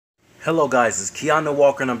Hello guys, it's Keanu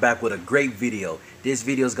Walker and I'm back with a great video. This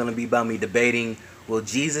video is going to be about me debating, will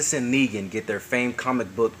Jesus and Negan get their famed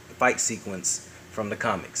comic book fight sequence from the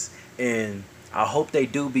comics? And I hope they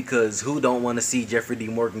do, because who don't want to see Jeffrey D.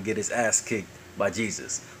 Morgan get his ass kicked by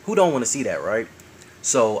Jesus? Who don't want to see that, right?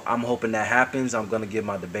 So I'm hoping that happens. I'm going to give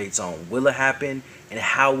my debates on will it happen and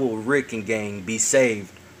how will Rick and gang be saved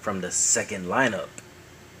from the second lineup.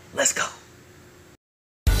 Let's go.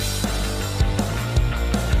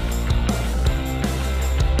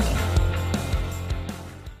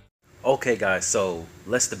 Okay guys, so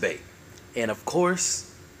let's debate. And of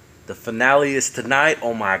course, the finale is tonight.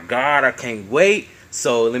 Oh my god, I can't wait.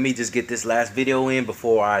 So let me just get this last video in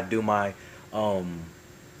before I do my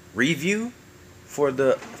review for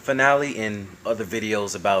the finale and other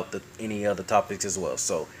videos about any other topics as well.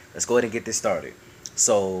 So let's go ahead and get this started.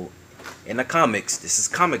 So in the comics, this is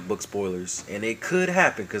comic book spoilers, and it could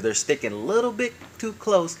happen because they're sticking a little bit too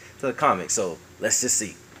close to the comics. So let's just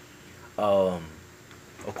see.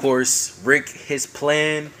 Of course, Rick, his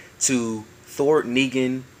plan to thwart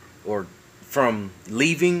Negan or from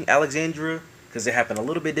leaving Alexandria, because it happened a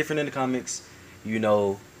little bit different in the comics, you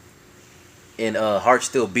know, in Heart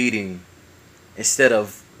Still Beating, instead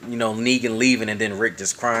of, you know, Negan leaving and then Rick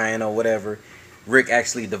just crying or whatever, Rick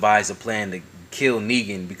actually devised a plan to kill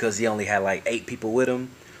Negan because he only had like 8 people with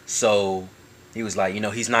him. So he was like, you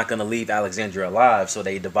know, he's not going to leave Alexandria alive. So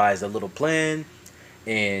they devised a little plan.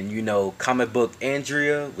 And, you know, comic book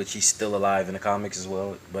Andrea, which he's still alive in the comics as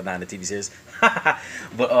well, but not in the TV series.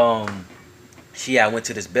 But she went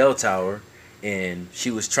to this bell tower, and she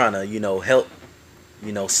was trying to, you know, help,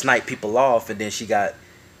 you know, snipe people off, and then she got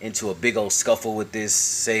into a big old scuffle with this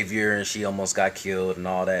savior, and she almost got killed and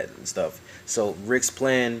all that and stuff. So Rick's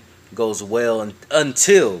plan goes well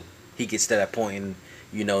until he gets to that point, and,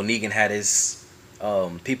 you know, Negan had his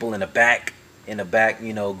people in the back,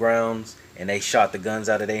 you know, grounds. And they shot the guns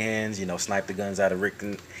out of their hands, you know, sniped the guns out of Rick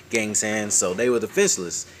and gang's hands. So they were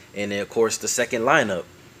defenseless. And then, of course, the second lineup.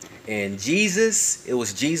 And Jesus, it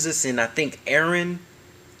was Jesus and I think Aaron.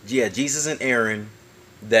 Yeah, Jesus and Aaron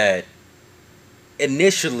that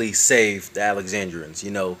initially saved the Alexandrians.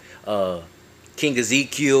 You know, King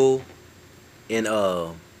Ezekiel and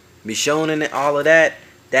Michonne and all of that.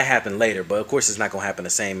 That happened later. But, of course, it's not going to happen the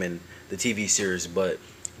same in the TV series. But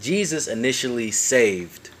Jesus initially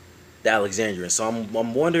saved the Alexandrians. So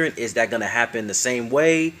I'm wondering, is that gonna happen the same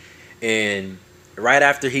way? And right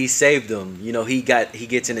after he saved them, you know, he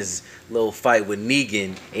gets in his little fight with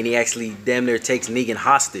Negan, and he actually damn near takes Negan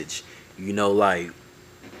hostage. You know, like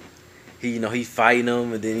he's fighting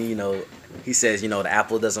him, and then, you know, he says, you know, the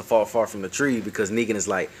apple doesn't fall far from the tree, because Negan is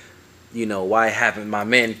like, you know, why haven't my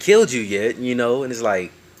men killed you yet? You know, and it's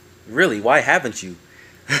like, really, why haven't you?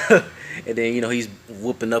 And then, you know, he's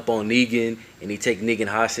whooping up on Negan, and he take Negan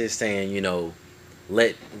hostage, saying, you know,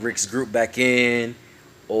 let Rick's group back in,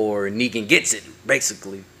 or Negan gets it,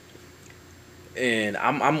 basically. And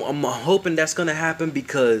I'm hoping that's gonna happen,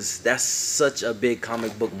 because that's such a big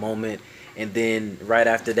comic book moment. And then right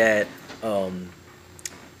after that,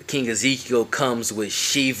 King Ezekiel comes with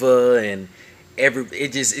Shiva, and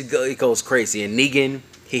it goes crazy. And Negan,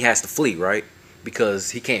 he has to flee, right? Because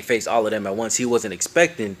he can't face all of them at once. He wasn't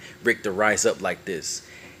expecting Rick to rise up like this.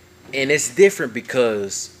 And it's different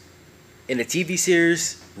because in the TV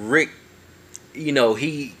series, Rick, you know,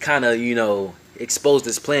 he kind of, you know, exposed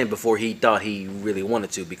his plan before he thought he really wanted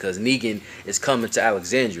to, because Negan is coming to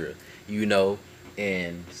Alexandria, you know,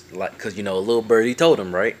 and like, because, you know, little birdie told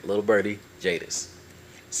him, right? Little birdie, Jadis.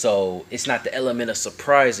 So it's not the element of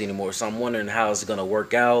surprise anymore. So I'm wondering how it's going to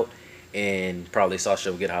work out. And probably Sasha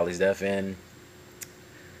will get Holly's death in.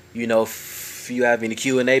 You know, if you have any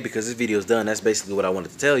Q&A, because this video is done, that's basically what I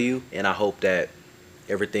wanted to tell you. And I hope that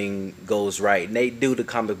everything goes right, and they do the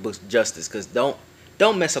comic books justice, because don't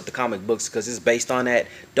mess up the comic books, because it's based on that.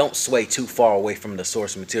 Don't sway too far away from the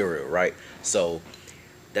source material, right? So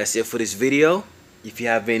that's it for this video. If you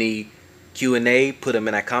have any Q&A, put them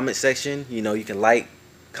in that comment section. You know, you can like,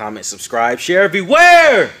 comment, subscribe, share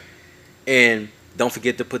everywhere, and don't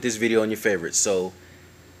forget to put this video on your favorites. So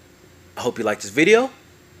I hope you like this video.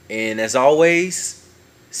 And as always,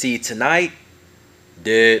 see you tonight,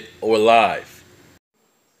 dead or alive.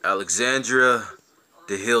 Alexandria,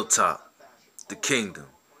 the hilltop, the kingdom.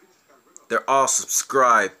 They're all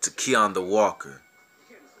subscribed to Keanu Walker.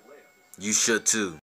 You should too.